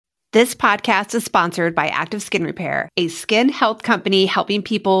This podcast is sponsored by Active Skin Repair, a skin health company helping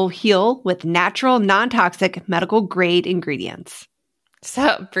people heal with natural, non-toxic, medical-grade ingredients.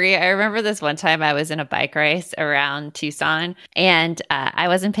 So, Brie, I remember this one time I was in a bike race around Tucson and I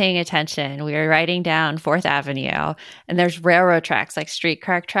wasn't paying attention. We were riding down 4th Avenue and there's railroad tracks, like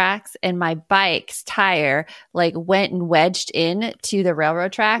streetcar tracks. And my bike's tire went and wedged in to the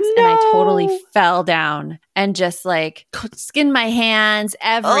railroad tracks and I totally fell down and just skinned my hands,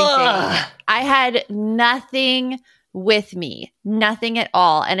 everything. Ugh. I had nothing with me, nothing at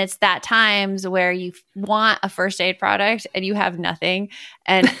all. And it's that times where you want a first aid product and you have nothing.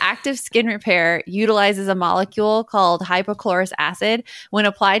 And Active Skin Repair utilizes a molecule called hypochlorous acid. When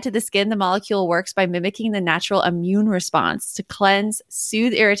applied to the skin, the molecule works by mimicking the natural immune response to cleanse,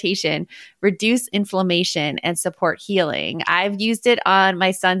 soothe irritation, reduce inflammation, and support healing. I've used it on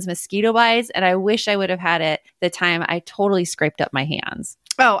my son's mosquito bites, and I wish I would have had it the time I totally scraped up my hands.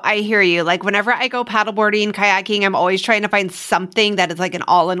 Oh, I hear you. Whenever I go paddleboarding, kayaking, I'm always trying to find something that is an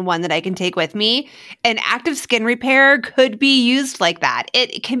all-in-one that I can take with me. And Active Skin Repair could be used like that.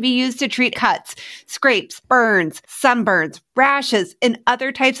 It can be used to treat cuts, scrapes, burns, sunburns, rashes, and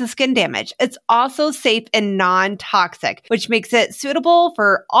other types of skin damage. It's also safe and non-toxic, which makes it suitable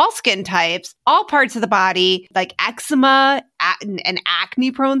for all skin types, all parts of the body, like eczema and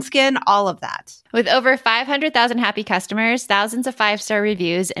acne-prone skin, all of that. With over 500,000 happy customers, thousands of 5-star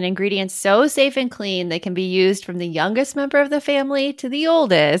reviews, and ingredients so safe and clean they can be used from the youngest member of the family to the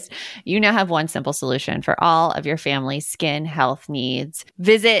oldest, you now have one simple solution for all of your family's skin health needs.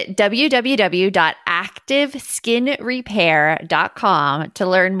 Visit www.activeskinrepair.com to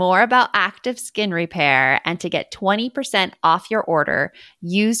learn more about Active Skin Repair and to get 20% off your order.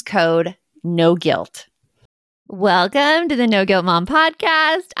 Use code NOGUILT. Welcome to the No Guilt Mom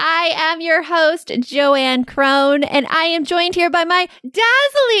podcast. I am your host, Joanne Crone, and I am joined here by my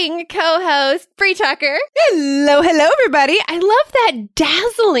dazzling co-host, Brie Tucker. Hello, everybody. I love that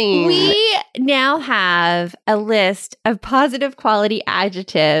dazzling. We now have a list of positive quality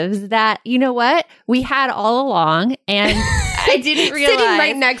adjectives that, you know what, we had all along, and I didn't realize. Sitting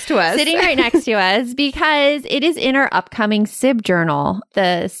right next to us because it is in our upcoming SIB journal,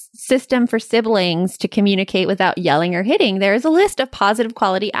 the system for siblings to communicate without yelling or hitting. There is a list of positive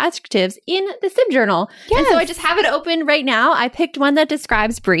quality adjectives in the SIB journal. Yes. And so I just have it open right now. I picked one that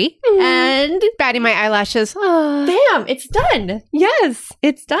describes Brie and batting my eyelashes. Bam, it's done. Yes,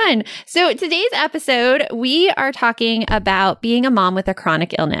 it's done. So today's episode, we are talking about being a mom with a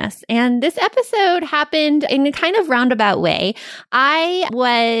chronic illness. And this episode happened in a kind of roundabout way. I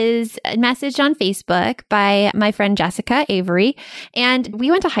was messaged on Facebook by my friend Jessica Avery, and we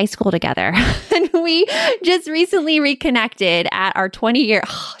went to high school together. And we just recently reconnected at our 20 years.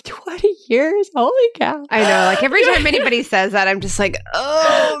 Holy cow. I know. Every time anybody says that, I'm just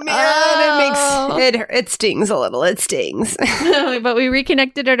oh man, it stings a little. It stings. But we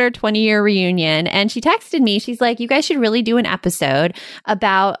reconnected at our 20-year reunion, and she texted me. She's like, you guys should really do an episode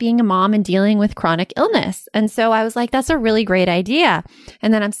about being a mom and dealing with chronic illness. And so I was like, that's a really great idea.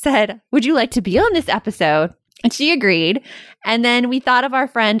 And then I said, would you like to be on this episode? And she agreed. And then we thought of our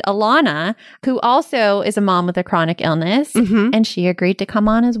friend Alana, who also is a mom with a chronic illness, and she agreed to come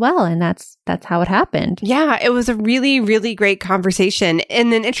on as well. And that's how it happened. Yeah, it was a really, really great conversation.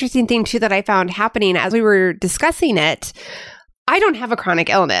 And an interesting thing too that I found happening as we were discussing it, I don't have a chronic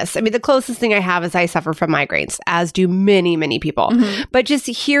illness. I mean, the closest thing I have is I suffer from migraines, as do many, many people. But just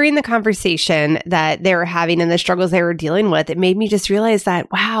hearing the conversation that they were having and the struggles they were dealing with, it made me just realize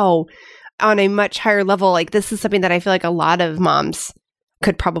that, wow, on a much higher level, this is something that I feel like a lot of moms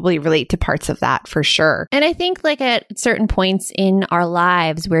could probably relate to parts of that for sure. And I think at certain points in our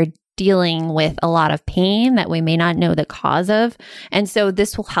lives, we're dealing with a lot of pain that we may not know the cause of. And so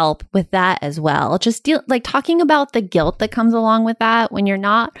this will help with that as well. Just talking about the guilt that comes along with that when you're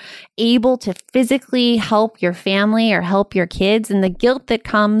not able to physically help your family or help your kids, and the guilt that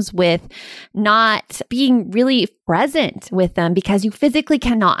comes with not being really present with them because you physically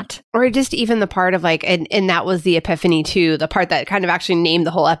cannot. Or just even the part of and that was the epiphany too, the part that kind of actually named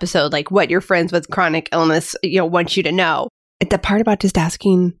the whole episode, what your friends with chronic illness, want you to know. The part about just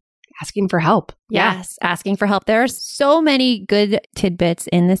asking for help. Yes, asking for help. There are so many good tidbits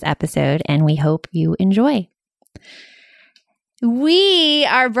in this episode, and we hope you enjoy. We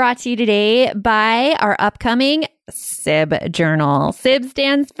are brought to you today by our upcoming SIB journal. SIB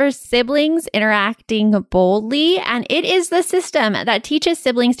stands for Siblings Interacting Boldly, and it is the system that teaches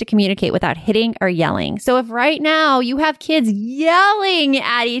siblings to communicate without hitting or yelling. So if right now you have kids yelling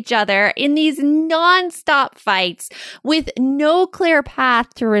at each other in these nonstop fights with no clear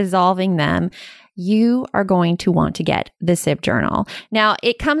path to resolving them, you are going to want to get the Sib Journal. Now,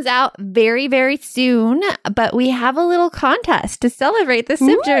 it comes out very, very soon, but we have a little contest to celebrate the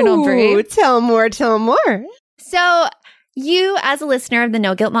Sib Journal, Brie. Tell more. So, you, as a listener of the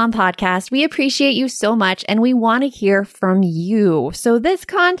No Guilt Mom podcast, we appreciate you so much and we want to hear from you. So this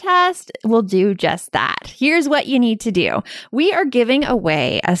contest will do just that. Here's what you need to do. We are giving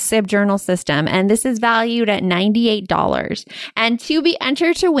away a Sib Journal system, and this is valued at $98. And to be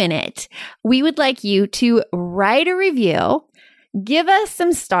entered to win it, we would like you to write a review, give us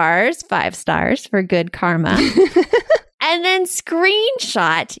some stars, 5 stars for good karma, and then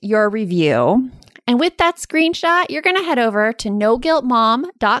screenshot your review. And with that screenshot, you're going to head over to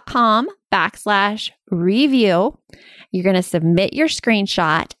noguiltmom.com/review. You're going to submit your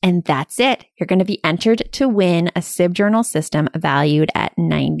screenshot, and that's it. You're going to be entered to win a Sib Journal system valued at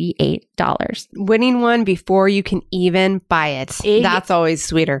 $98. Winning one before you can even buy it. That's always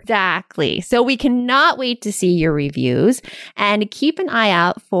sweeter. Exactly. So we cannot wait to see your reviews, and keep an eye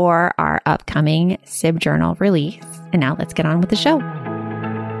out for our upcoming Sib Journal release. And now let's get on with the show.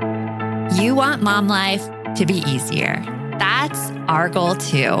 You want mom life to be easier. That's our goal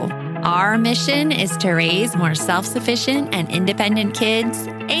too. Our mission is to raise more self-sufficient and independent kids,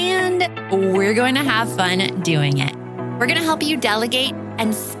 and we're going to have fun doing it. We're going to help you delegate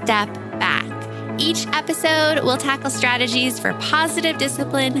and step back. Each episode will tackle strategies for positive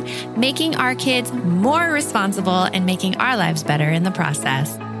discipline, making our kids more responsible and making our lives better in the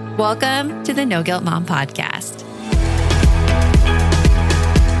process. Welcome to the No Guilt Mom podcast.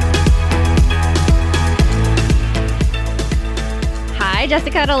 Hi,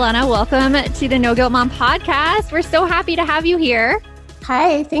 Jessica and Alana. Welcome to the No Guilt Mom podcast. We're so happy to have you here.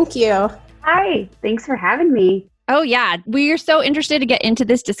 Hi, thank you. Hi, thanks for having me. Oh, yeah. We are so interested to get into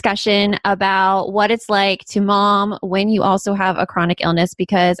this discussion about what it's like to mom when you also have a chronic illness,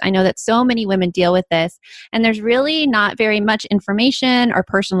 because I know that so many women deal with this, and there's really not very much information or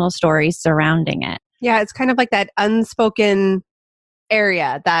personal stories surrounding it. Yeah, it's kind of like that unspoken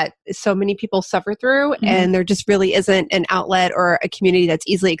area that so many people suffer through, and there just really isn't an outlet or a community that's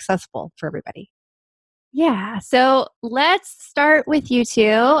easily accessible for everybody. Yeah. So let's start with you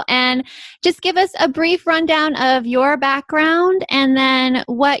two and just give us a brief rundown of your background and then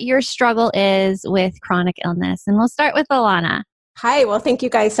what your struggle is with chronic illness. And we'll start with Alana. Hi, well, thank you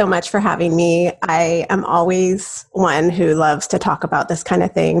guys so much for having me. I am always one who loves to talk about this kind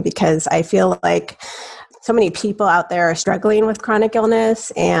of thing because I feel like so many people out there are struggling with chronic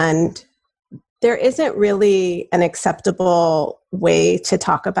illness, and there isn't really an acceptable way to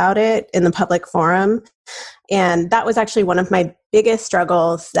talk about it in the public forum. And that was actually one of my biggest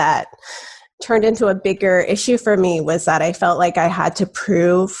struggles that turned into a bigger issue for me, was that I felt like I had to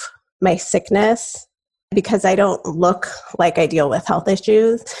prove my sickness because I don't look like I deal with health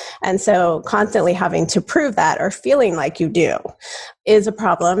issues. And so constantly having to prove that or feeling like you do is a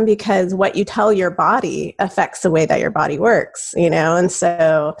problem, because what you tell your body affects the way that your body works, you know? And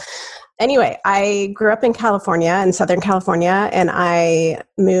so anyway, I grew up in California, in Southern California, and I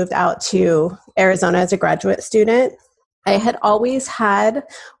moved out to Arizona as a graduate student. I had always had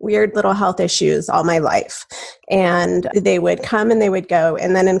weird little health issues all my life, and they would come and they would go.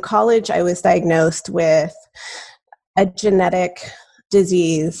 And then in college, I was diagnosed with a genetic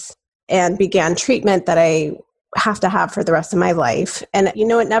disease and began treatment that I have to have for the rest of my life. And, you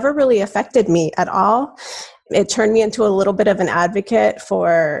know, it never really affected me at all. It turned me into a little bit of an advocate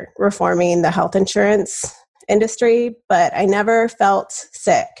for reforming the health insurance industry, but I never felt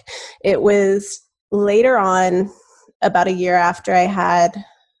sick. It was later on, about a year after I had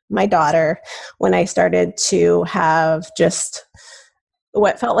my daughter, when I started to have just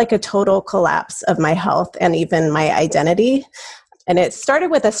what felt like a total collapse of my health and even my identity. And it started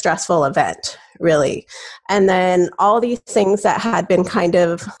with a stressful event, really. And then all these things that had been kind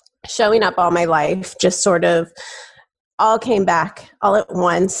of showing up all my life just sort of all came back all at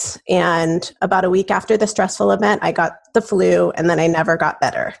once. And about a week after the stressful event, I got the flu, and then I never got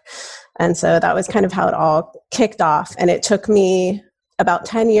better. And so that was kind of how it all kicked off. And it took me about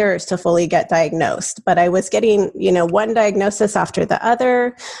 10 years to fully get diagnosed. But I was getting, you know, one diagnosis after the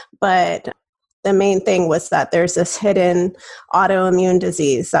other. But the main thing was that there's this hidden autoimmune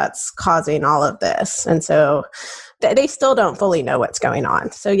disease that's causing all of this. And so they still don't fully know what's going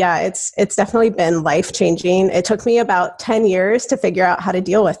on. So yeah, it's definitely been life-changing. It took me about 10 years to figure out how to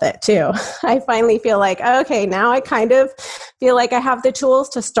deal with it too. I finally feel like, okay, now I kind of feel like I have the tools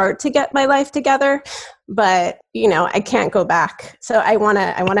to start to get my life together, but you know, I can't go back. So I want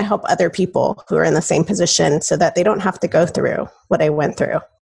to help other people who are in the same position so that they don't have to go through what I went through.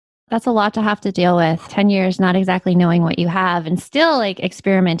 That's a lot to have to deal with. 10 years, not exactly knowing what you have and still like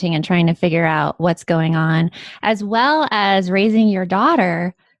experimenting and trying to figure out what's going on, as well as raising your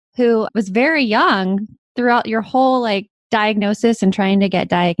daughter who was very young throughout your whole like diagnosis and trying to get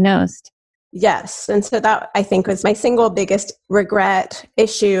diagnosed. Yes. And so that I think was my single biggest regret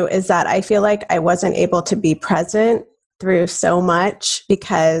issue, is that I feel like I wasn't able to be present through so much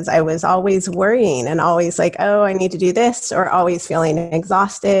because I was always worrying and always like, oh, I need to do this, or always feeling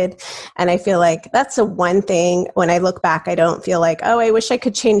exhausted. And I feel like that's the one thing when I look back, I don't feel like, oh, I wish I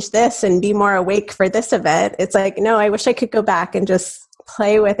could change this and be more awake for this event. It's like, no, I wish I could go back and just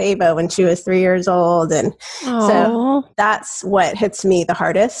play with Ava when she was 3 years old. And so that's what hits me the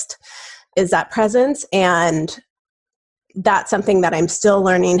hardest, is that presence. And that's something that I'm still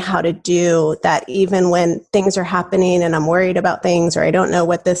learning how to do, that even when things are happening and I'm worried about things, or I don't know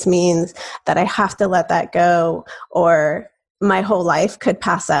what this means, that I have to let that go, or my whole life could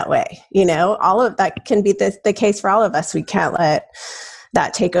pass that way. You know, all of that can be the case for all of us. We can't let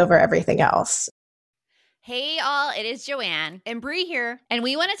that take over everything else. Hey all, it is Joanne And Bree here. and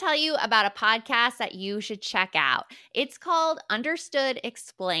we want to tell you about a podcast that you should check out. It's called Understood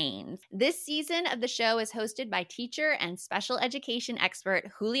Explains. This season of the show is hosted by teacher and special education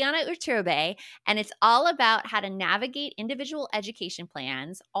expert Juliana Urturbe, and it's all about how to navigate individual education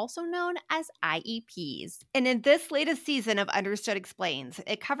plans, also known as IEPs. And in this latest season of Understood Explains,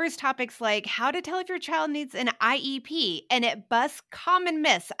 it covers topics like how to tell if your child needs an IEP, and it busts common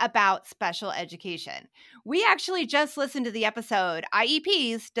myths about special education. We actually just listened to the episode,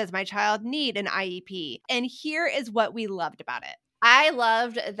 IEPs, Does My Child Need an IEP? And here is what we loved about it. I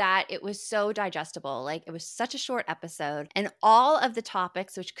loved that it was so digestible. Like, it was such a short episode, and all of the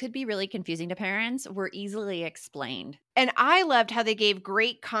topics, which could be really confusing to parents, were easily explained. And I loved how they gave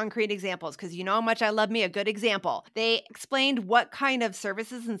great concrete examples, because you know how much I love me a good example. They explained what kind of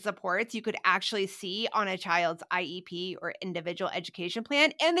services and supports you could actually see on a child's IEP or individual education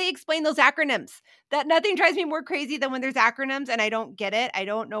plan. And they explained those acronyms. That nothing drives me more crazy than when there's acronyms and I don't get it. I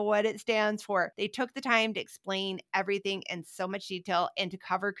don't know what it stands for. They took the time to explain everything in so much detail and to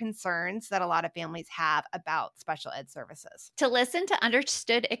cover concerns that a lot of families have about special ed services. To listen to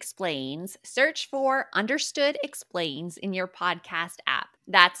Understood Explains, search for Understood Explains in your podcast app.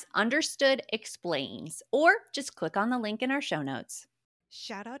 That's Understood Explains, or just click on the link in our show notes.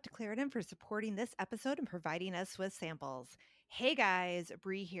 Shout out to Claritin for supporting this episode and providing us with samples. Hey guys,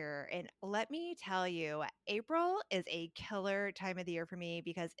 Bree here, and let me tell you, April is a killer time of the year for me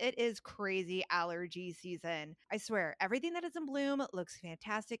because it is crazy allergy season. I swear, everything that is in bloom looks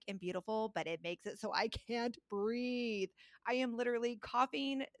fantastic and beautiful, but it makes it so I can't breathe. I am literally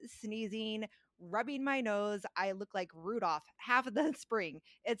coughing, sneezing, rubbing my nose. I look like Rudolph half of the spring.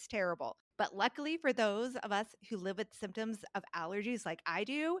 It's terrible. But luckily for those of us who live with symptoms of allergies like I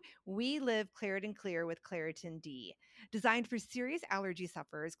do, we live Claritin Clear with Claritin D. Designed for serious allergy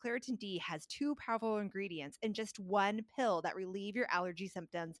sufferers, Claritin D has 2 powerful ingredients in just one pill that relieve your allergy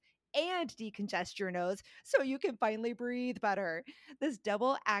symptoms and decongest your nose so you can finally breathe better. This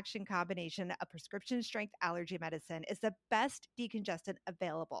double action combination of prescription strength allergy medicine is the best decongestant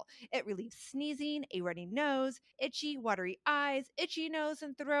available. It relieves sneezing, a runny nose, itchy, watery eyes, itchy nose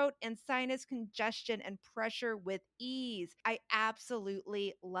and throat, and sinus congestion and pressure with ease. I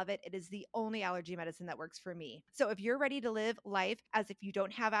absolutely love it. It is the only allergy medicine that works for me. So if you're ready to live life as if you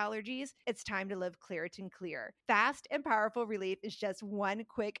don't have allergies, it's time to live Claritin Clear. Fast and powerful relief is just one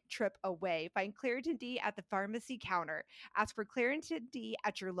quick trip away. Find Claritin D at the pharmacy counter. Ask for Claritin D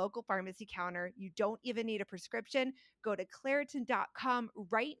at your local pharmacy counter. You don't even need a prescription. Go to Claritin.com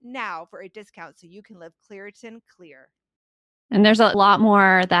right now for a discount so you can live Claritin Clear. And there's a lot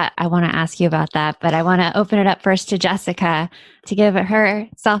more that I want to ask you about that, but I want to open it up first to Jessica to give her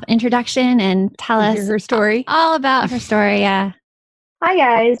self-introduction and tell us her story. all about her story. Yeah. Hi,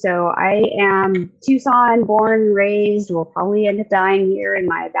 guys. So I am Tucson, born, raised. Will probably end up dying here in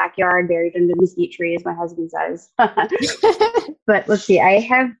my backyard, buried under the mesquite tree, as my husband says. But let's see. I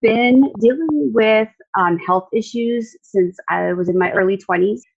have been dealing with health issues since I was in my early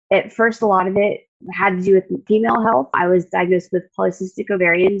 20s. At first, a lot of it had to do with female health. I was diagnosed with polycystic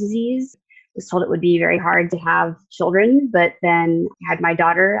ovarian disease. Was told it would be very hard to have children, but then had my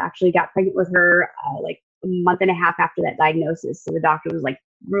daughter, actually got pregnant with her like a month and a half after that diagnosis. So the doctor was like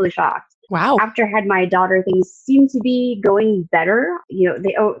really shocked. Wow. After I had my daughter, things seemed to be going better. You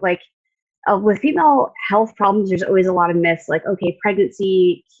know, with female health problems, there's always a lot of myths like, okay,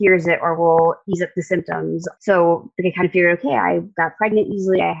 pregnancy cures it or will ease up the symptoms. So I kind of figured, okay, I got pregnant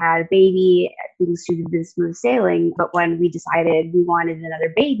easily. I had a baby. Things should have been smooth sailing. But when we decided we wanted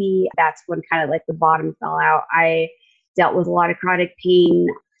another baby, that's when kind of like the bottom fell out. I dealt with a lot of chronic pain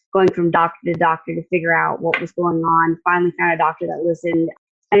going from doctor to doctor to figure out what was going on. Finally found a doctor that listened,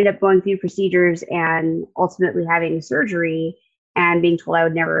 ended up going through procedures and ultimately having surgery and being told I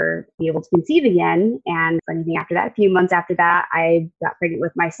would never be able to conceive again. And funny thing after that, a few months after that, I got pregnant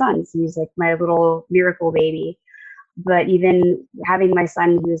with my son. So he's like my little miracle baby. But even having my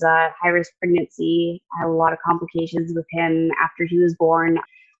son, who was a high-risk pregnancy, I had a lot of complications with him after he was born.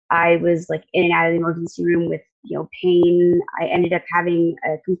 I was like in and out of the emergency room with, pain. I ended up having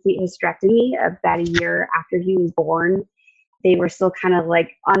a complete hysterectomy about a year after he was born. They were still kind of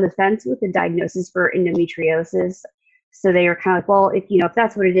like on the fence with the diagnosis for endometriosis. So they were kind of like, well, if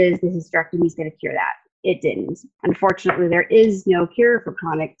that's what it is, the hysterectomy is going to cure that. It didn't. Unfortunately, there is no cure for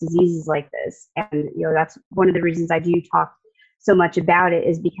chronic diseases like this. And, that's one of the reasons I do talk so much about it,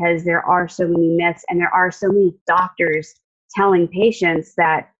 is because there are so many myths and there are so many doctors telling patients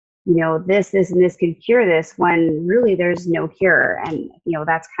that, this, and this could cure this, when really there's no cure. And,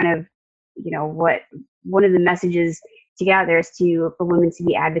 that's kind of, what one of the messages to get out there is for women to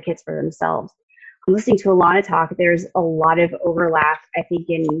be advocates for themselves. Listening to Alana talk, there's a lot of overlap, I think,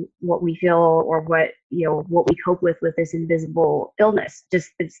 in what we feel or what we cope with this invisible illness.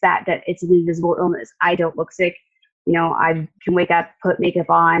 Just it's that it's an invisible illness. I don't look sick. I can wake up, put makeup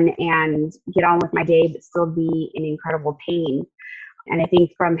on, and get on with my day, but still be in incredible pain. And I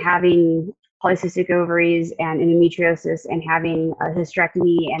think from having polycystic ovaries and endometriosis and having a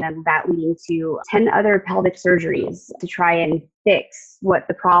hysterectomy and then that leading to 10 other pelvic surgeries to try and fix what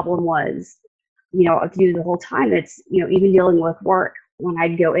the problem was, through the whole time, it's, even dealing with work. When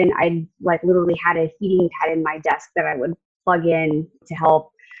I'd go in, I'd like literally had a heating pad in my desk that I would plug in to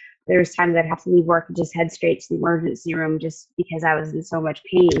help. There's times I'd have to leave work and just head straight to the emergency room just because I was in so much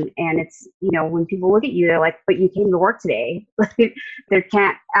pain. And it's, when people look at you, they're like, but you came to work today. There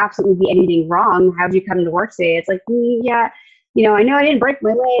can't absolutely be anything wrong. How'd you come to work today? It's like, yeah, I know I didn't break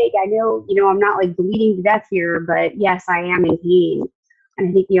my leg. I know, I'm not like bleeding to death here, but yes, I am in pain. And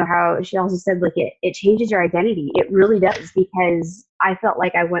I think, how she also said, like, it changes your identity. It really does, because I felt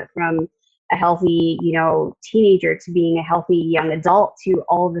like I went from a healthy, teenager to being a healthy young adult to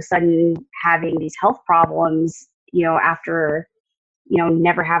all of a sudden having these health problems, after,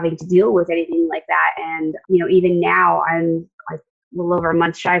 never having to deal with anything like that. And, even now I'm like a little over a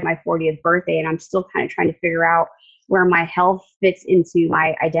month shy of my 40th birthday, and I'm still kind of trying to figure out where my health fits into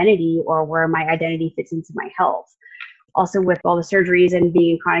my identity or where my identity fits into my health. Also, with all the surgeries and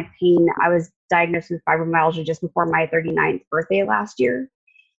being in chronic pain, I was diagnosed with fibromyalgia just before my 39th birthday last year.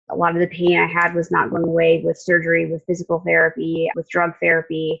 A lot of the pain I had was not going away with surgery, with physical therapy, with drug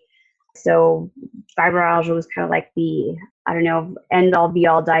therapy. So fibromyalgia was kind of like the, end all be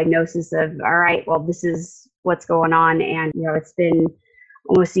all diagnosis of, all right, well, this is what's going on. And, it's been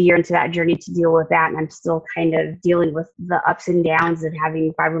almost a year into that journey to deal with that. And I'm still kind of dealing with the ups and downs of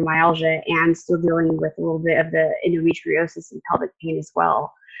having fibromyalgia and still dealing with a little bit of the endometriosis and pelvic pain as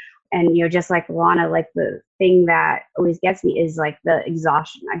well. And, just like Alana, like the thing that always gets me is like the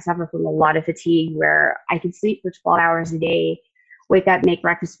exhaustion. I suffer from a lot of fatigue where I could sleep for 12 hours a day, wake up, make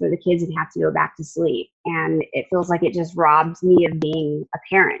breakfast for the kids, and have to go back to sleep. And it feels like it just robs me of being a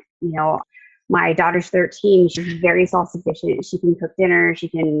parent. My daughter's 13. She's very self-sufficient. She can cook dinner. She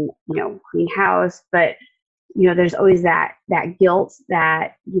can, clean house. But, there's always that guilt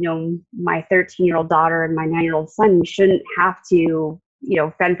that, my 13-year-old daughter and my 9-year-old son shouldn't have to,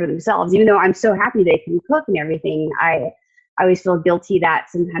 fend for themselves. Even though I'm so happy they can cook and everything, I always feel guilty that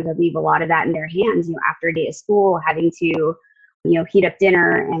sometimes I leave a lot of that in their hands, after a day of school, having to, heat up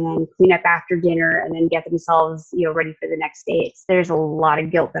dinner and then clean up after dinner and then get themselves, ready for the next day. There's a lot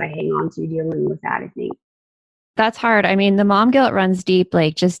of guilt that I hang on to dealing with that, I think. That's hard. I mean, the mom guilt runs deep,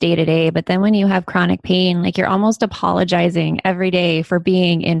 like just day to day. But then when you have chronic pain, like you're almost apologizing every day for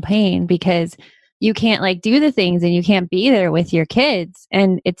being in pain because you can't like do the things and you can't be there with your kids.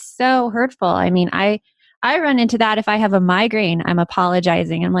 And it's so hurtful. I mean, I run into that if I have a migraine, I'm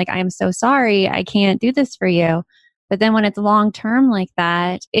apologizing. I'm like, I'm so sorry. I can't do this for you. But then when it's long term like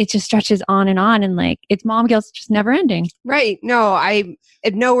that, it just stretches on and like it's mom guilt's just never ending. Right. No, I'm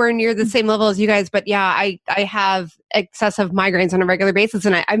nowhere near the same level as you guys, but yeah, I have excessive migraines on a regular basis.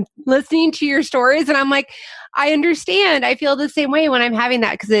 And I'm listening to your stories and I'm like, I understand. I feel the same way when I'm having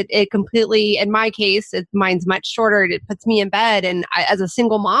that because it completely, in my case, mine's much shorter. It puts me in bed. And as a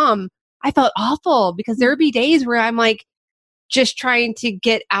single mom, I felt awful because there would be days where I'm like, just trying to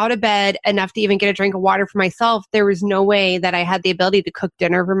get out of bed enough to even get a drink of water for myself. There was no way that I had the ability to cook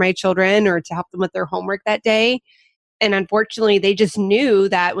dinner for my children or to help them with their homework that day. And unfortunately, they just knew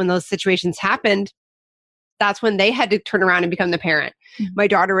that when those situations happened, that's when they had to turn around and become the parent. Mm-hmm. My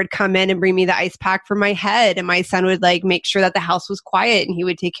daughter would come in and bring me the ice pack for my head, and my son would like make sure that the house was quiet, and he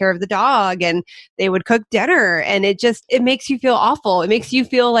would take care of the dog, and they would cook dinner. And it makes you feel awful. It makes you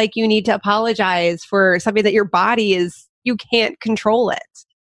feel like you need to apologize for something that your body you can't control it.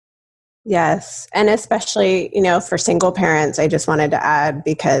 Yes. And especially, you know, for single parents, I just wanted to add,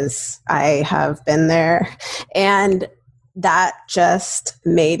 because I have been there, and that just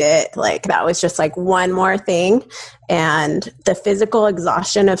made it like, that was just like one more thing. And the physical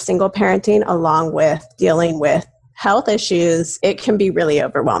exhaustion of single parenting, along with dealing with health issues, it can be really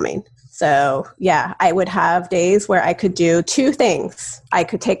overwhelming. So yeah, I would have days where I could do two things. I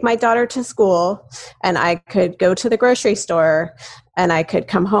could take my daughter to school, and I could go to the grocery store, and I could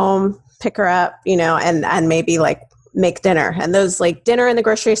come home, pick her up, you know, and maybe like make dinner. And those, like dinner in the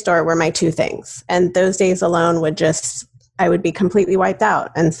grocery store, were my two things. And those days alone I would be completely wiped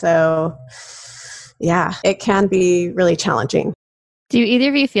out. And so, yeah, it can be really challenging. Do either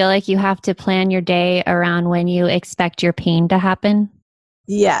of you feel like you have to plan your day around when you expect your pain to happen?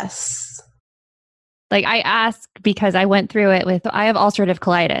 Yes. Like, I ask because I went through it I have ulcerative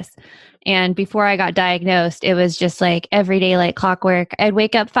colitis. And before I got diagnosed, it was just like every day, like clockwork. I'd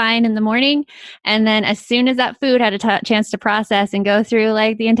wake up fine in the morning. And then as soon as that food had a chance to process and go through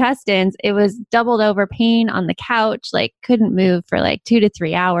like the intestines, it was doubled over pain on the couch, like couldn't move for like 2 to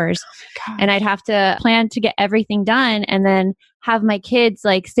 3 hours. And I'd have to plan to get everything done, and then have my kids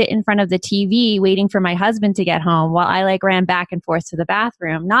like sit in front of the TV waiting for my husband to get home while I like ran back and forth to the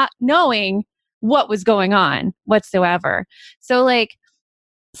bathroom, not knowing what was going on whatsoever. So like,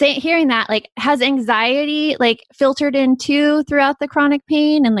 hearing that, like, has anxiety like filtered in too throughout the chronic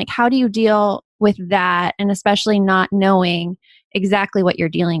pain? And like, how do you deal with that? And especially not knowing exactly what you're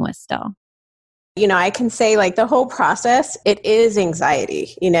dealing with still. You know, I can say like the whole process, it is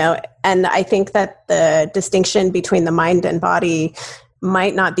anxiety, you know, and I think that the distinction between the mind and body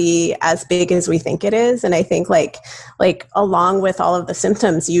might not be as big as we think it is. And I think like along with all of the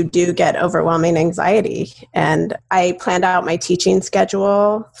symptoms, you do get overwhelming anxiety. And I planned out my teaching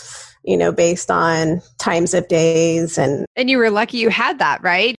schedule, you know, based on times of days. And you were lucky you had that,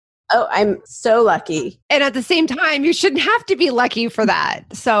 right? Oh, I'm so lucky. And at the same time, you shouldn't have to be lucky for that.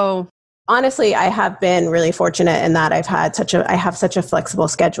 So honestly, I have been really fortunate in that I have such a flexible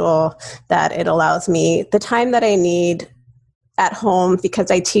schedule that it allows me the time that I need at home, because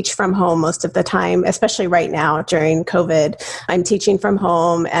I teach from home most of the time, especially right now during COVID. I'm teaching from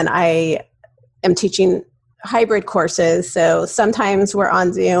home, and I am teaching hybrid courses. So sometimes we're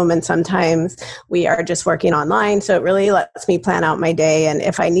on Zoom and sometimes we are just working online. So it really lets me plan out my day. And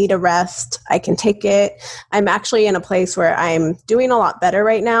if I need a rest, I can take it. I'm actually in a place where I'm doing a lot better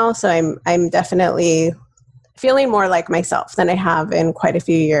right now. So I'm definitely feeling more like myself than I have in quite a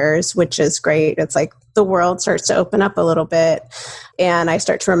few years, which is great. It's like the world starts to open up a little bit, and I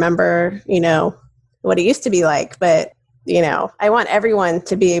start to remember, you know, what it used to be like. But, you know, I want everyone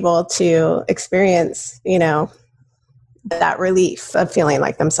to be able to experience, you know, that relief of feeling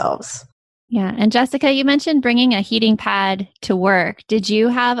like themselves. Yeah. And Jessica, you mentioned bringing a heating pad to work. Did you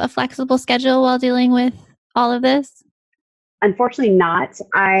have a flexible schedule while dealing with all of this? Unfortunately not.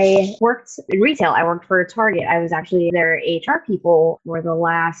 I worked in retail. I worked for Target. I was actually their HR people for the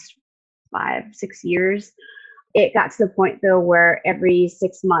last 5-6 years. It got to the point though where every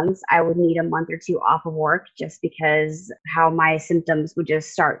 6 months I would need a month or two off of work, just because how my symptoms would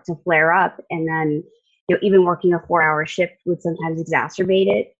just start to flare up. And then, you know, even working a 4-hour shift would sometimes exacerbate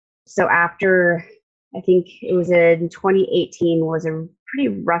it. So after, I think it was in 2018 was a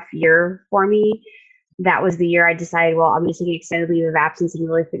pretty rough year for me. That was the year I decided, well, I'm going to take an extended leave of absence and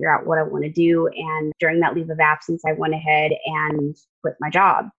really figure out what I want to do. And during that leave of absence, I went ahead and quit my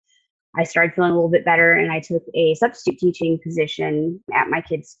job. I started feeling a little bit better, and I took a substitute teaching position at my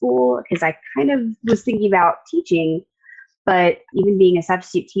kid's school because I kind of was thinking about teaching. But even being a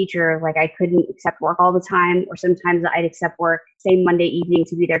substitute teacher, like I couldn't accept work all the time, or sometimes I'd accept work, say Monday evening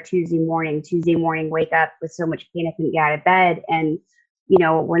to be there Tuesday morning, wake up with so much pain I couldn't get out of bed. And, you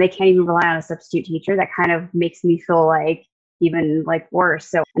know, when they can't even rely on a substitute teacher, that kind of makes me feel like even like worse.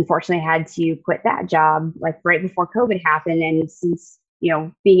 So unfortunately, I had to quit that job like right before COVID happened. And since, you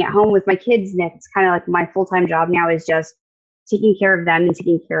know, being at home with my kids, it's kind of like my full-time job now is just taking care of them and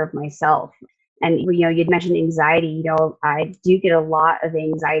taking care of myself. And, you know, you'd mentioned anxiety. You know, I do get a lot of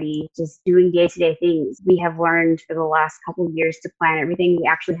anxiety just doing day-to-day things. We have learned for the last couple of years to plan everything. We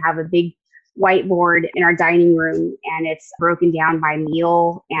actually have a big whiteboard in our dining room, and it's broken down by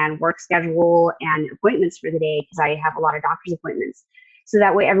meal and work schedule and appointments for the day, because I have a lot of doctor's appointments. So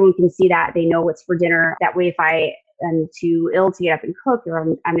that way everyone can see that. They know what's for dinner. That way if I am too ill to get up and cook,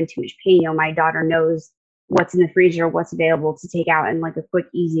 or I'm in too much pain, you know, my daughter knows what's in the freezer, what's available to take out in like a quick,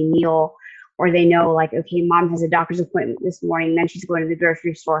 easy meal. Or they know like, okay, mom has a doctor's appointment this morning, then she's going to the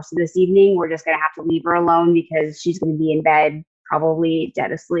grocery store. So this evening, we're just going to have to leave her alone because she's going to be in bed, probably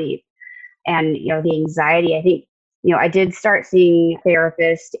dead asleep. And, the anxiety, I think, I did start seeing a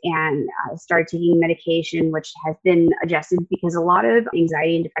therapist and started taking medication, which has been adjusted because a lot of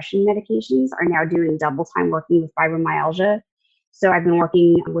anxiety and depression medications are now doing double time working with fibromyalgia. So I've been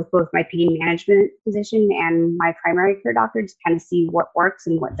working with both my pain management physician and my primary care doctor to kind of see what works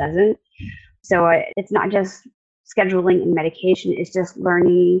and what doesn't. So it's not just scheduling and medication, it's just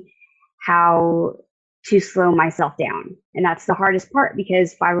learning how to slow myself down. And that's the hardest part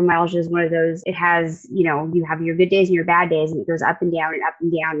because fibromyalgia is one of those, it has, you have your good days and your bad days and it goes up and down and up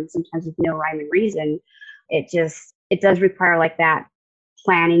and down. And sometimes with no rhyme and reason, it does require like that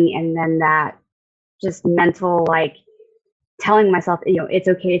planning and then that just mental, like telling myself, it's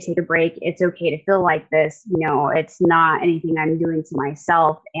okay to take a break. It's okay to feel like this, it's not anything I'm doing to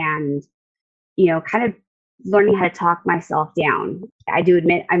myself. And kind of learning how to talk myself down. I do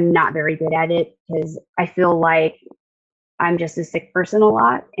admit I'm not very good at it because I feel like I'm just a sick person a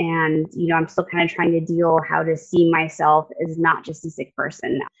lot. And, I'm still kind of trying to deal how to see myself as not just a sick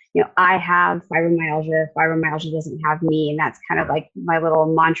person. I have fibromyalgia. Fibromyalgia doesn't have me. And that's kind of like my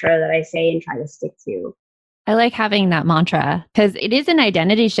little mantra that I say and try to stick to. I like having that mantra because it is an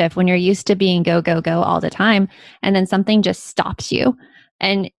identity shift when you're used to being go, go, go all the time. And then something just stops you.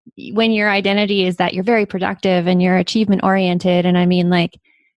 And when your identity is that you're very productive and you're achievement oriented, and I mean, like,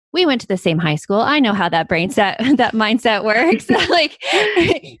 we went to the same high school. I know how that mindset works. Like,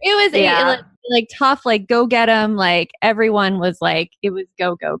 it was like tough, like go get them. Like everyone was like, it was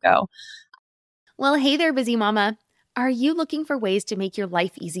go, go, go. Well, hey there, busy mama. Are you looking for ways to make your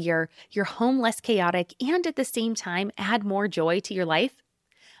life easier, your home less chaotic, and at the same time add more joy to your life?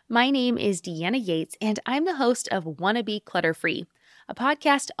 My name is Deanna Yates, and I'm the host of Wanna Be Clutter Free, a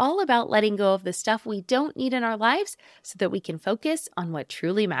podcast all about letting go of the stuff we don't need in our lives so that we can focus on what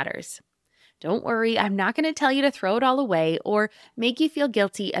truly matters. Don't worry, I'm not going to tell you to throw it all away or make you feel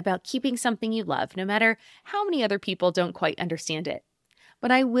guilty about keeping something you love, no matter how many other people don't quite understand it.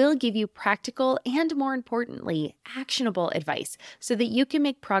 But I will give you practical and, more importantly, actionable advice so that you can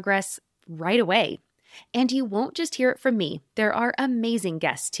make progress right away. And you won't just hear it from me. There are amazing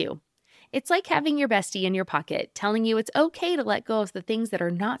guests too. It's like having your bestie in your pocket telling you it's okay to let go of the things that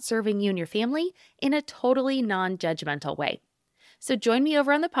are not serving you and your family in a totally non-judgmental way. So join me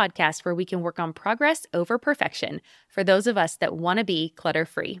over on the podcast where we can work on progress over perfection for those of us that want to be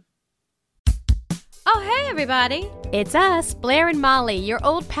clutter-free. Oh, hey, everybody. It's us, Blair and Molly, your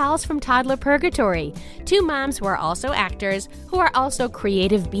old pals from Toddler Purgatory. Two moms who are also actors, who are also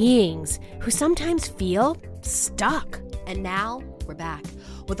creative beings, who sometimes feel stuck. And now we're back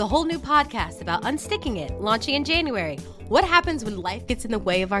with a whole new podcast about unsticking it, launching in January. What happens when life gets in the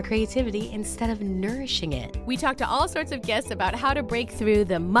way of our creativity instead of nourishing it? We talk to all sorts of guests about how to break through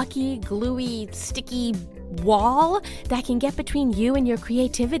the mucky, gluey, sticky wall that can get between you and your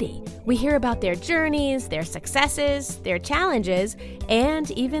creativity. We hear about their journeys, their successes, their challenges,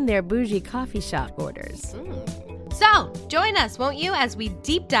 and even their bougie coffee shop orders. So, join us, won't you, as we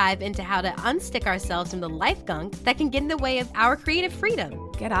deep dive into how to unstick ourselves from the life gunk that can get in the way of our creative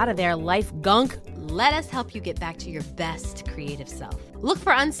freedom. Get out of there, life gunk. Let us help you get back to your best creative self. Look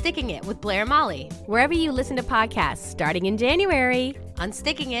for Unsticking It with Blair and Molly, wherever you listen to podcasts, starting in January.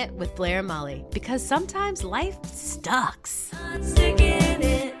 Unsticking It with Blair and Molly, because sometimes life sucks. Unsticking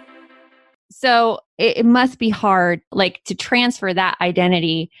it. So it must be hard, like, to transfer that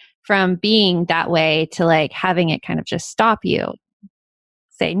identity from being that way to like having it kind of just stop you.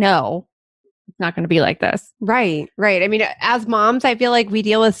 Say, no, it's not going to be like this. Right. I mean, as moms, I feel like we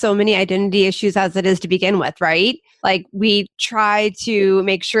deal with so many identity issues as it is to begin with, right? Like we try to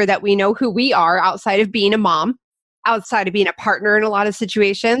make sure that we know who we are outside of being a mom, outside of being a partner in a lot of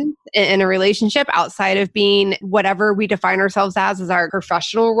situations in a relationship, outside of being whatever we define ourselves as our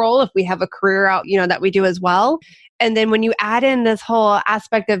professional role, if we have a career out, that we do as well. And then when you add in this whole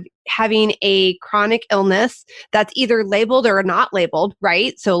aspect of having a chronic illness that's either labeled or not labeled,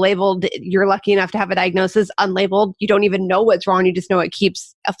 right? So labeled, you're lucky enough to have a diagnosis. Unlabeled, you don't even know what's wrong. You just know it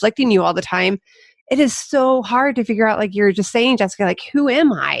keeps afflicting you all the time. It is so hard to figure out, like you're just saying, Jessica, like, who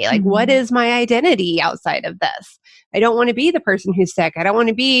am I? Like, what is my identity outside of this? I don't want to be the person who's sick. I don't want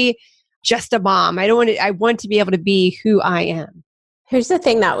to be just a mom. I want to be able to be who I am. Here's the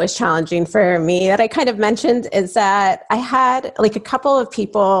thing that was challenging for me that I kind of mentioned is that I had like a couple of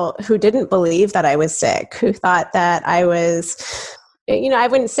people who didn't believe that I was sick, who thought that I was I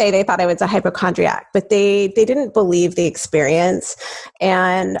wouldn't say they thought I was a hypochondriac, but they didn't believe the experience.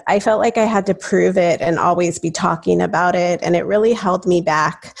 And I felt like I had to prove it and always be talking about it. And it really held me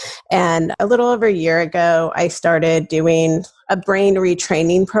back. And a little over a year ago, I started doing a brain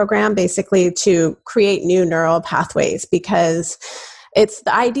retraining program, basically to create new neural pathways, because it's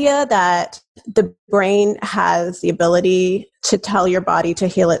the idea that the brain has the ability to tell your body to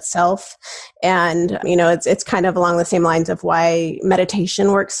heal itself. And, it's kind of along the same lines of why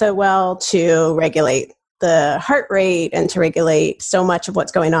meditation works so well, to regulate the heart rate and to regulate so much of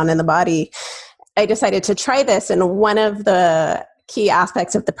what's going on in the body. I decided to try this. And one of the key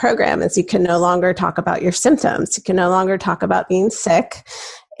aspects of the program is you can no longer talk about your symptoms. You can no longer talk about being sick.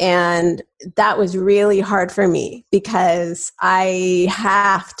 And that was really hard for me because I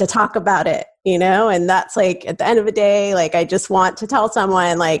have to talk about it, and that's like at the end of the day, like I just want to tell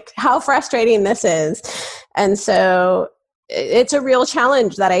someone like how frustrating this is. And so it's a real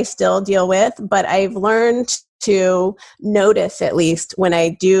challenge that I still deal with, but I've learned to notice, at least when I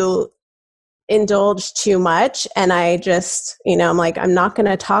do indulge too much, and I just, I'm like, I'm not going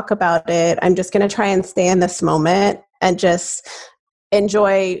to talk about it. I'm just going to try and stay in this moment and just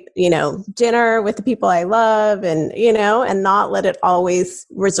enjoy, dinner with the people I love, and, and not let it always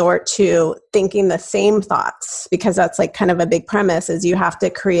resort to thinking the same thoughts, because that's like kind of a big premise is you have to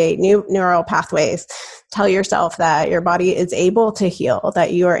create new neural pathways. Tell yourself that your body is able to heal,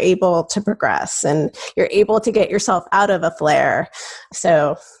 that you are able to progress, and you're able to get yourself out of a flare.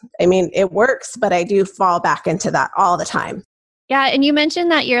 So, it works, but I do fall back into that all the time. Yeah. And you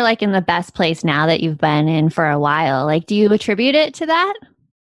mentioned that you're like in the best place now that you've been in for a while. Like, do you attribute it to that?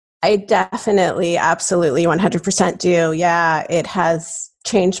 I definitely, absolutely, 100% do. Yeah, it has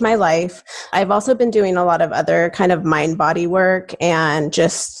changed my life. I've also been doing a lot of other kind of mind-body work and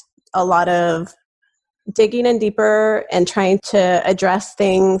just a lot of digging in deeper and trying to address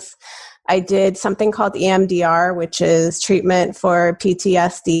things. I did something called EMDR, which is treatment for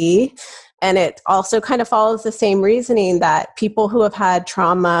PTSD. And it also kind of follows the same reasoning that people who have had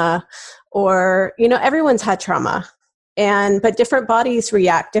trauma, or, everyone's had trauma, but different bodies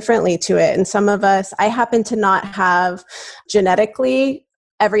react differently to it. And some of us, I happen to not have genetically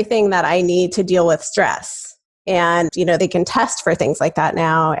everything that I need to deal with stress. And, they can test for things like that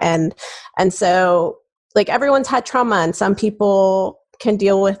now. And so like everyone's had trauma, and some people can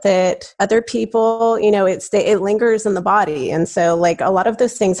deal with it. Other people, it lingers in the body. And so like a lot of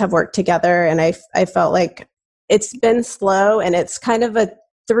those things have worked together. And I felt like it's been slow, and it's kind of a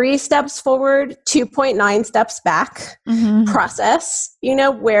 3 steps forward, 2.9 steps back process,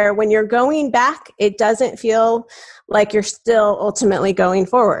 where when you're going back, it doesn't feel like you're still ultimately going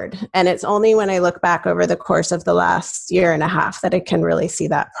forward. And it's only when I look back over the course of the last year and a half that I can really see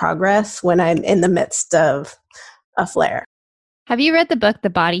that progress when I'm in the midst of a flare. Have you read the book, The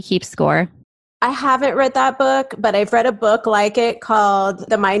Body Keeps Score? I haven't read that book, but I've read a book like it called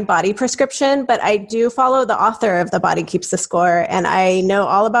The Mind-Body Prescription, but I do follow the author of The Body Keeps the Score, and I know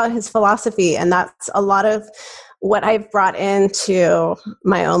all about his philosophy, and that's a lot of what I've brought into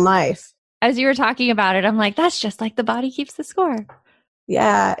my own life. As you were talking about it, I'm like, that's just like The Body Keeps the Score.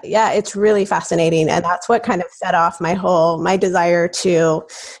 Yeah, it's really fascinating. And that's what kind of set off my desire to,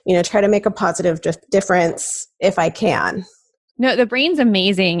 try to make a positive difference if I can. No, the brain's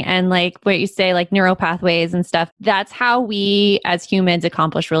amazing. And like what you say, like neural pathways and stuff, that's how we as humans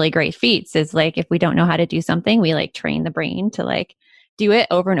accomplish really great feats, is like if we don't know how to do something, we like train the brain to like do it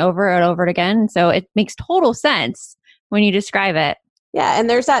over and over and over again. So it makes total sense when you describe it. Yeah. And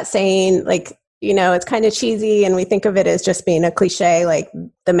there's that saying, like, it's kind of cheesy and we think of it as just being a cliche, like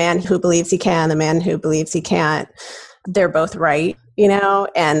the man who believes he can, the man who believes he can't, they're both right,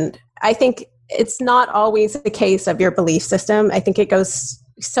 and I think it's not always the case of your belief system. I think it goes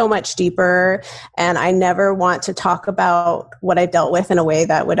so much deeper, and I never want to talk about what I dealt with in a way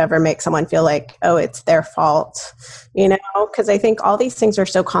that would ever make someone feel like, oh, it's their fault, because I think all these things are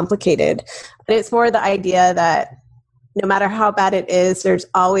so complicated. But it's more the idea that no matter how bad it is, there's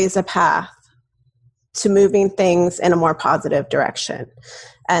always a path to moving things in a more positive direction.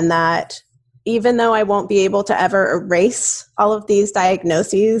 And that even though I won't be able to ever erase all of these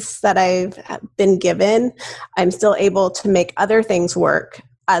diagnoses that I've been given, I'm still able to make other things work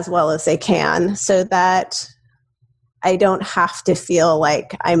as well as they can, so that I don't have to feel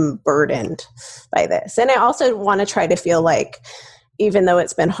like I'm burdened by this. And I also want to try to feel like, even though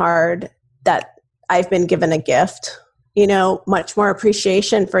it's been hard, that I've been given a gift, much more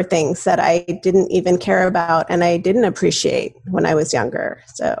appreciation for things that I didn't even care about and I didn't appreciate when I was younger.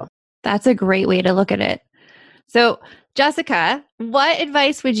 So that's a great way to look at it. So, Jessica, what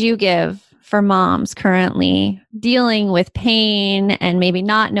advice would you give for moms currently dealing with pain and maybe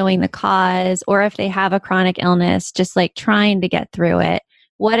not knowing the cause, or if they have a chronic illness, just like trying to get through it?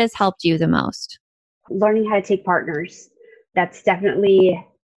 What has helped you the most? Learning how to take partners. That's definitely,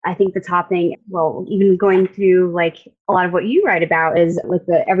 I think, the top thing. Well, even going through like a lot of what you write about is like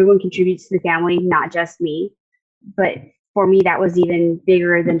everyone contributes to the family, not just me. But for me, that was even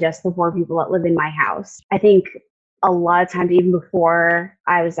bigger than just the 4 people that live in my house. I think a lot of times, even before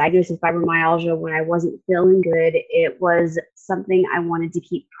I was diagnosed with fibromyalgia, when I wasn't feeling good, it was something I wanted to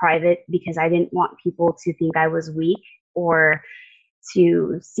keep private because I didn't want people to think I was weak or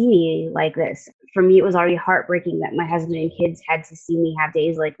to see me like this. For me, it was already heartbreaking that my husband and kids had to see me have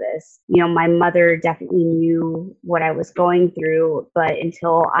days like this. You know, my mother definitely knew what I was going through, but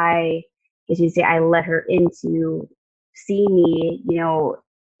until I let her in to see me, you know,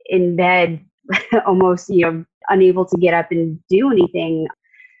 in bed, almost, you know, unable to get up and do anything,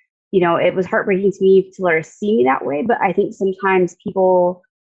 you know, it was heartbreaking to me to let her see me that way. But I think sometimes people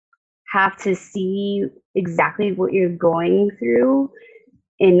have to see exactly what you're going through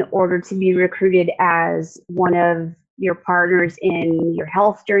in order to be recruited as one of your partners in your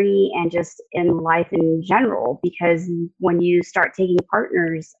health journey and just in life in general. Because when you start taking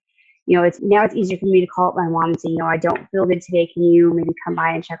partners, you know, it's easier for me to call up my mom and say, you know, I don't feel good today. Can you maybe come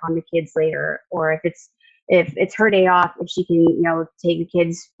by and check on the kids later? Or if it's her day off, if she can, you know, take the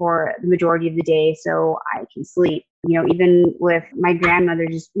kids for the majority of the day so I can sleep. You know, even with my grandmother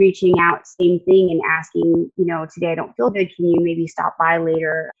just reaching out, same thing, and asking, you know, today I don't feel good. Can you maybe stop by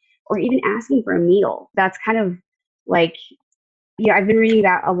later? Or even asking for a meal. That's kind of like, yeah, I've been reading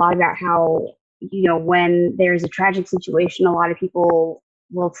a lot about how, you know, when there's a tragic situation, a lot of people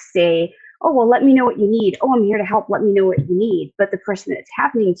will say, oh, well, let me know what you need. Oh, I'm here to help. Let me know what you need. But the person that it's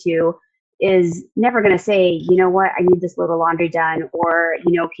happening to is never going to say, you know what, I need this load of laundry done, or,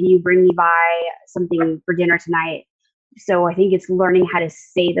 you know, can you bring me by something for dinner tonight? So I think it's learning how to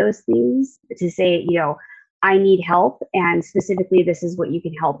say those things, to say, you know, I need help, and specifically, this is what you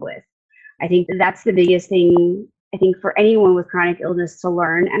can help with. I think that's the biggest thing, I think, for anyone with chronic illness to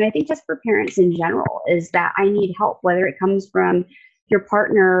learn. And I think just for parents in general, is that I need help, whether it comes from your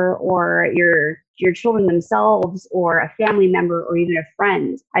partner or your children themselves or a family member or even a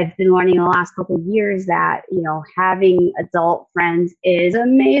friend. I've been learning in the last couple of years that, you know, having adult friends is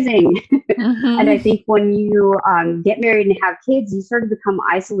amazing. Mm-hmm. And I think when you get married and have kids, you sort of become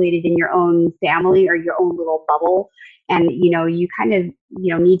isolated in your own family or your own little bubble. And, you know, you kind of,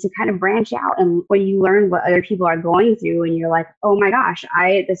 you know, need to kind of branch out. And when you learn what other people are going through and you're like, oh my gosh,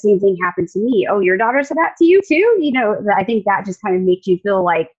 the same thing happened to me. Oh, your daughter said that to you too? You know, I think that just kind of makes you feel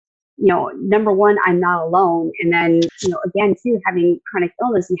like, you know, number one, I'm not alone. And then, you know, again, too, having chronic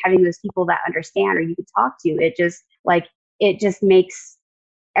illness and having those people that understand or you could talk to, it just makes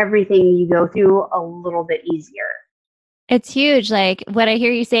everything you go through a little bit easier. It's huge. Like what I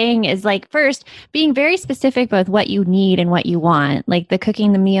hear you saying is like, first, being very specific with what you need and what you want, like the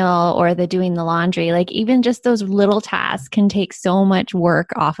cooking the meal or the doing the laundry. Like even just those little tasks can take so much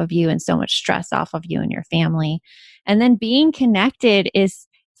work off of you and so much stress off of you and your family. And then being connected is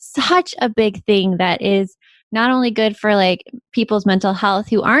such a big thing that is not only good for like people's mental health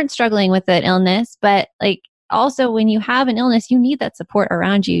who aren't struggling with an illness, but like also when you have an illness, you need that support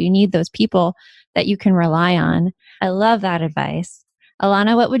around you. You need those people that you can rely on. I love that advice.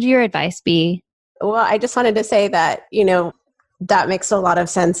 Alana, what would your advice be? Well, I just wanted to say that, you know, that makes a lot of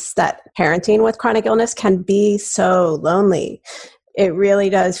sense that parenting with chronic illness can be so lonely. It really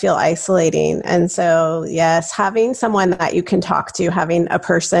does feel isolating. And so, yes, having someone that you can talk to, having a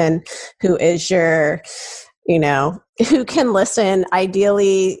person who is your, you know, who can listen.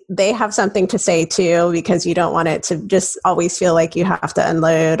 Ideally, they have something to say too, because you don't want it to just always feel like you have to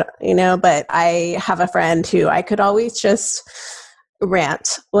unload, you know. But I have a friend who I could always just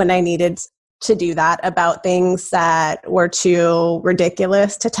rant when I needed to do that about things that were too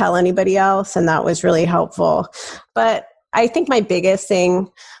ridiculous to tell anybody else. And that was really helpful. But I think my biggest thing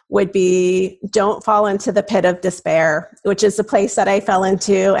would be don't fall into the pit of despair, which is the place that I fell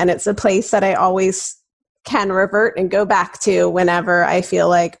into. And it's a place that I always can revert and go back to whenever I feel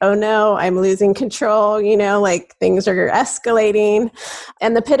like, oh no, I'm losing control, you know, like things are escalating.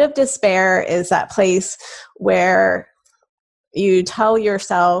 And the pit of despair is that place where you tell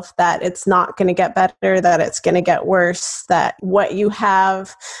yourself that it's not going to get better, that it's going to get worse, that what you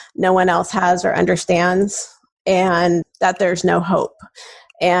have, no one else has or understands, and that there's no hope.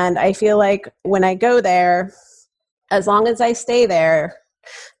 And I feel like when I go there, as long as I stay there,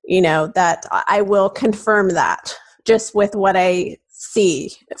 you know, that I will confirm that just with what I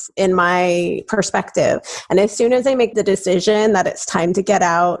see in my perspective. And as soon as I make the decision that it's time to get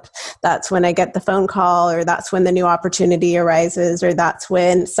out, that's when I get the phone call, or that's when the new opportunity arises, or that's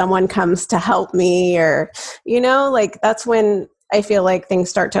when someone comes to help me, or, like that's when I feel like things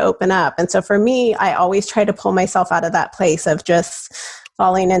start to open up. And so for me, I always try to pull myself out of that place of just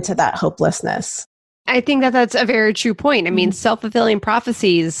falling into that hopelessness. I think that that's a very true point. I mean, self-fulfilling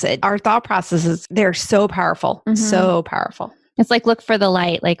prophecies, our thought processes, they're so powerful, so powerful. It's like look for the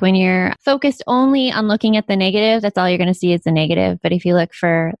light. Like when you're focused only on looking at the negative, that's all you're going to see is the negative. But if you look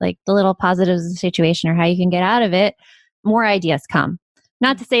for like the little positives of the situation or how you can get out of it, more ideas come.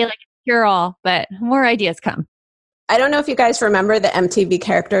 Not to say like cure all, but more ideas come. I don't know if you guys remember the MTV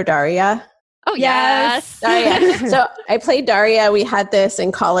character Daria. Oh, yes. Daria. So I played Daria. We had this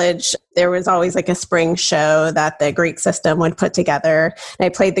in college. There was always like a spring show that the Greek system would put together. And I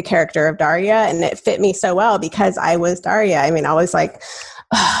played the character of Daria, and it fit me so well because I was Daria. I mean, I was like,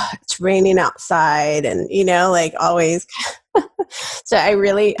 it's raining outside, and, like always. So I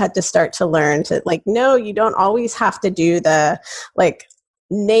really had to start to learn to like, no, you don't always have to do the like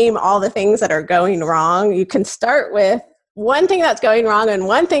name all the things that are going wrong. You can start with one thing that's going wrong and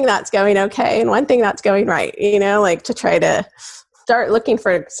one thing that's going okay and one thing that's going right, like to try to start looking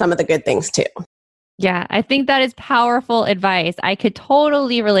for some of the good things too. Yeah, I think that is powerful advice. I could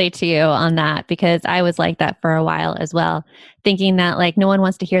totally relate to you on that because I was like that for a while as well, thinking that like no one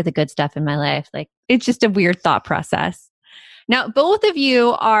wants to hear the good stuff in my life. Like it's just a weird thought process. Now, both of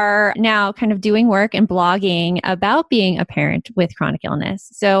you are now kind of doing work and blogging about being a parent with chronic illness.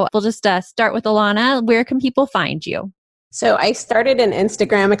 So we'll just start with Ilana. Where can people find you? So I started an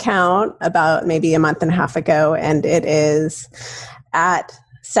Instagram account about maybe a month and a half ago, and it is at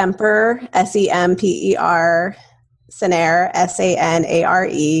Semper, SEMPER, Sanare,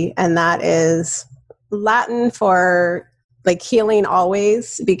 SANARE, and that is Latin for like healing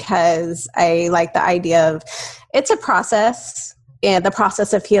always, because I like the idea of it's a process, and the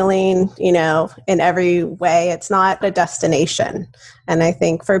process of healing, in every way, it's not a destination. And I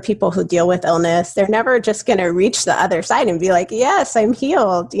think for people who deal with illness, they're never just going to reach the other side and be like, yes, I'm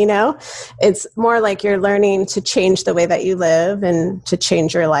healed. It's more like you're learning to change the way that you live and to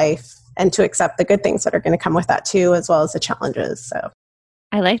change your life and to accept the good things that are going to come with that too, as well as the challenges. So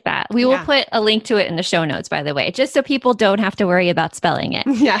I like that. We will put a link to it in the show notes, by the way, just so people don't have to worry about spelling it.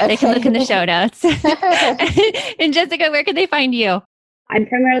 Yeah, they can look in the show notes. And Jessica, where can they find you? I'm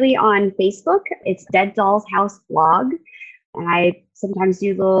primarily on Facebook. It's Dead Doll's House blog. And I sometimes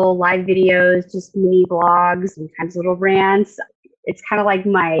do little live videos, just mini blogs, sometimes little rants. It's kind of like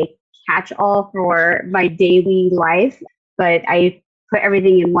my catch-all for my daily life. But I put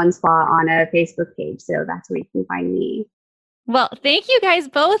everything in one spot on a Facebook page. So that's where you can find me. Well, thank you guys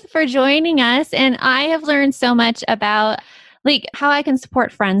both for joining us. And I have learned so much about like how I can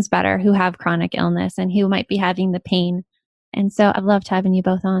support friends better who have chronic illness and who might be having the pain. And so I've loved having you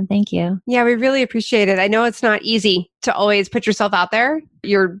both on. Thank you. Yeah, we really appreciate it. I know it's not easy to always put yourself out there.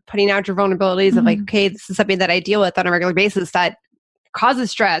 You're putting out your vulnerabilities of like, okay, this is something that I deal with on a regular basis that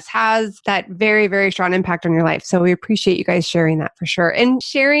causes stress, has that very, very strong impact on your life. So we appreciate you guys sharing that for sure. And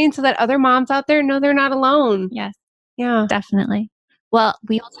sharing so that other moms out there know they're not alone. Yes. Yeah. Definitely. Well,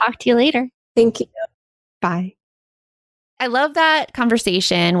 we will talk to you later. Thank you. Bye. I love that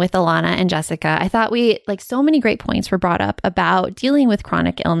conversation with Ilana and Jessica. I thought so many great points were brought up about dealing with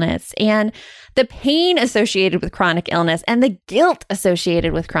chronic illness and the pain associated with chronic illness and the guilt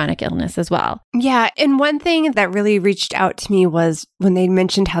associated with chronic illness as well. Yeah. And one thing that really reached out to me was when they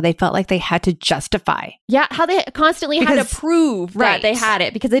mentioned how they felt like they had to justify. Yeah. How they constantly had to prove that they had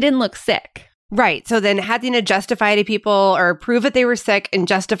it because they didn't look sick. Right. So then having to justify to people or prove that they were sick and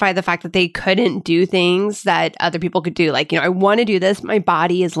justify the fact that they couldn't do things that other people could do. Like, I want to do this. My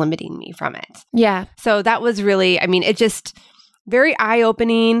body is limiting me from it. Yeah. So that was really, it just very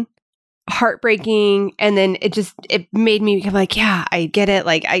eye-opening, heartbreaking. And then it made me become like, yeah, I get it.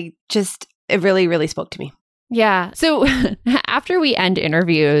 Like, it really, really spoke to me. Yeah. So after we end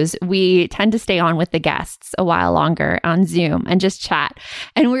interviews, we tend to stay on with the guests a while longer on Zoom and just chat.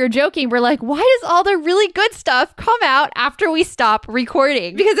 And we were joking. We're like, why does all the really good stuff come out after we stop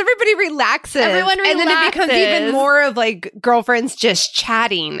recording? Because everybody relaxes. Everyone relaxes. And then it becomes even more of like girlfriends just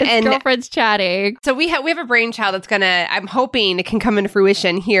chatting. It's girlfriends chatting. So we have a brainchild that's I'm hoping it can come into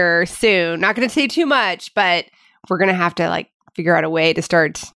fruition here soon. Not going to say too much, but we're going to have to figure out a way to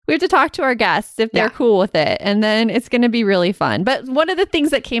start. We have to talk to our guests if they're cool with it. And then it's going to be really fun. But one of the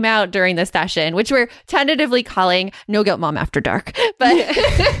things that came out during this session, which we're tentatively calling No Guilt Mom After Dark. But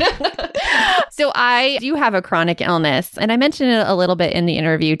so I do have a chronic illness. And I mentioned it a little bit in the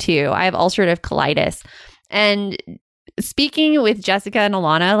interview too. I have ulcerative colitis. And speaking with Jessica and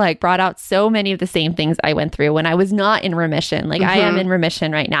Alana, like brought out so many of the same things I went through when I was not in remission. Like I am in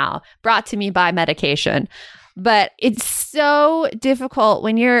remission right now, brought to me by medication. But it's so difficult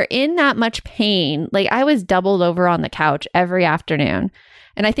when you're in that much pain. Like I was doubled over on the couch every afternoon.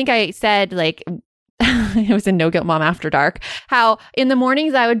 And I think I said like, it was a No Guilt Mom After Dark, how in the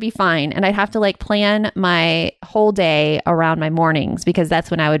mornings I would be fine and I'd have to like plan my whole day around my mornings because that's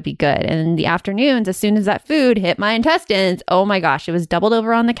when I would be good. And in the afternoons, as soon as that food hit my intestines, oh my gosh, it was doubled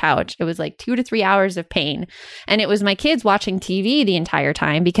over on the couch. It was like 2 to 3 hours of pain. And it was my kids watching TV the entire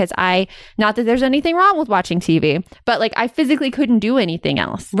time because not that there's anything wrong with watching TV, but like I physically couldn't do anything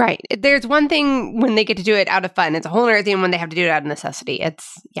else. Right. There's one thing when they get to do it out of fun. It's a whole other thing when they have to do it out of necessity.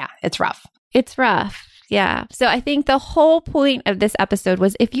 It's rough. It's rough. Yeah. So I think the whole point of this episode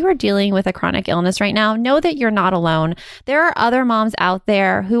was if you are dealing with a chronic illness right now, know that you're not alone. There are other moms out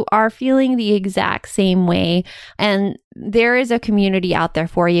there who are feeling the exact same way. And there is a community out there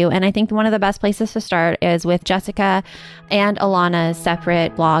for you. And I think one of the best places to start is with Jessica and Alana's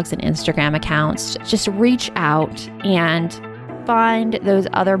separate blogs and Instagram accounts. Just reach out and find those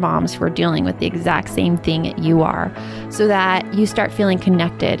other moms who are dealing with the exact same thing you are so that you start feeling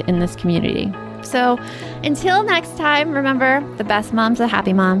connected in this community. So until next time, remember, the best mom's a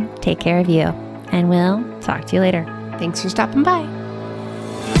happy mom. Take care of you, and we'll talk to you later. Thanks for stopping by.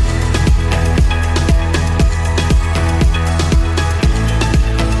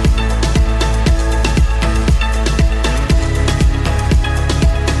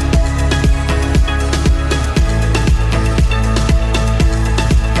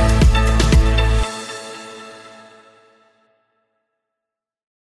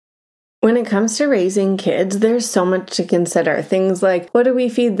 When it comes to raising kids, there's so much to consider. Things like, what do we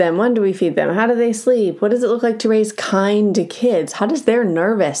feed them? When do we feed them? How do they sleep? What does it look like to raise kind kids? How does their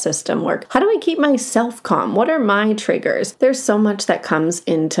nervous system work? How do I keep myself calm? What are my triggers? There's so much that comes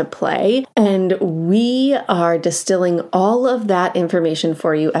into play, and we are distilling all of that information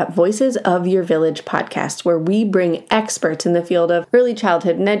for you at Voices of Your Village podcast, where we bring experts in the field of early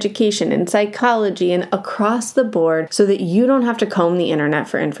childhood and education and psychology and across the board so that you don't have to comb the internet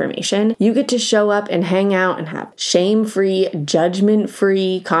for information. You get to show up and hang out and have shame-free,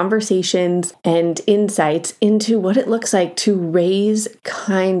 judgment-free conversations and insights into what it looks like to raise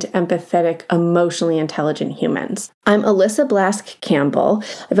kind, empathetic, emotionally intelligent humans. I'm Alyssa Blask Campbell.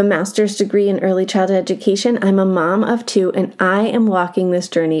 I have a master's degree in early childhood education. I'm a mom of 2, and I am walking this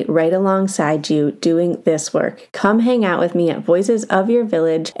journey right alongside you doing this work. Come hang out with me at Voices of Your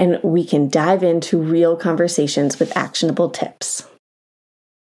Village, and we can dive into real conversations with actionable tips.